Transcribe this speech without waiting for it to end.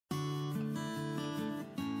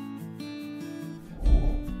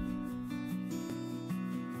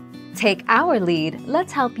Take our lead,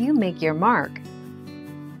 let's help you make your mark.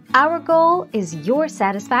 Our goal is your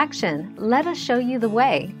satisfaction. Let us show you the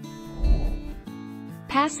way.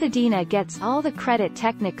 Pasadena gets all the credit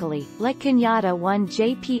technically. La Cañada won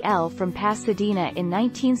JPL from Pasadena in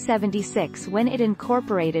 1976 when it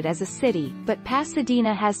incorporated as a city, but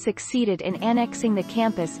Pasadena has succeeded in annexing the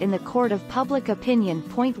campus in the Court of Public Opinion.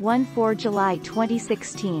 14 July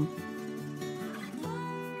 2016.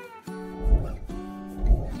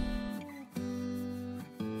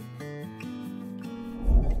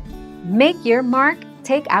 Make your mark,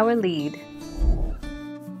 take our lead.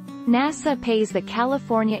 NASA pays the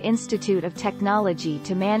California Institute of Technology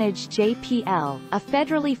to manage JPL, a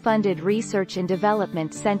federally funded research and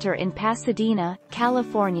development center in Pasadena,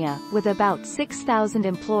 California, with about 6,000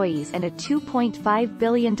 employees and a $2.5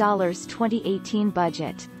 billion 2018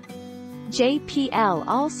 budget. JPL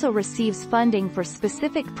also receives funding for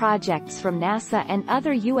specific projects from NASA and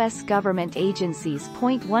other U.S. government agencies.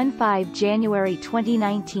 15 January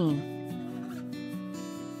 2019.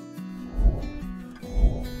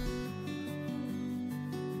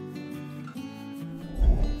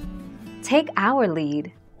 Take our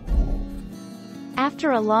lead.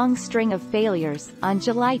 After a long string of failures, on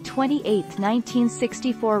July 28,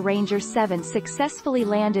 1964, Ranger 7 successfully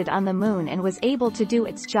landed on the Moon and was able to do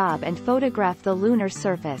its job and photograph the lunar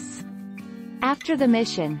surface. After the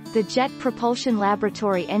mission, the Jet Propulsion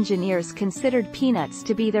Laboratory engineers considered peanuts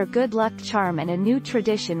to be their good luck charm, and a new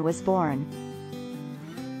tradition was born.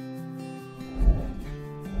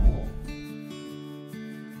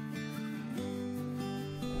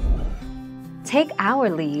 Take our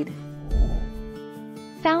lead.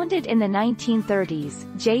 Founded in the 1930s,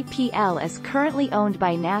 JPL is currently owned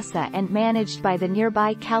by NASA and managed by the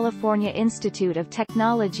nearby California Institute of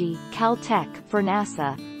Technology, Caltech, for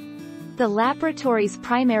NASA. The laboratory's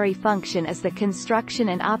primary function is the construction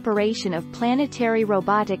and operation of planetary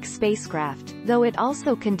robotic spacecraft, though it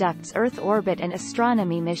also conducts Earth orbit and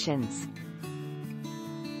astronomy missions.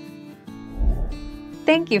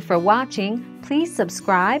 Thank you for watching. Please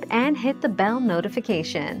subscribe and hit the bell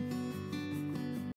notification.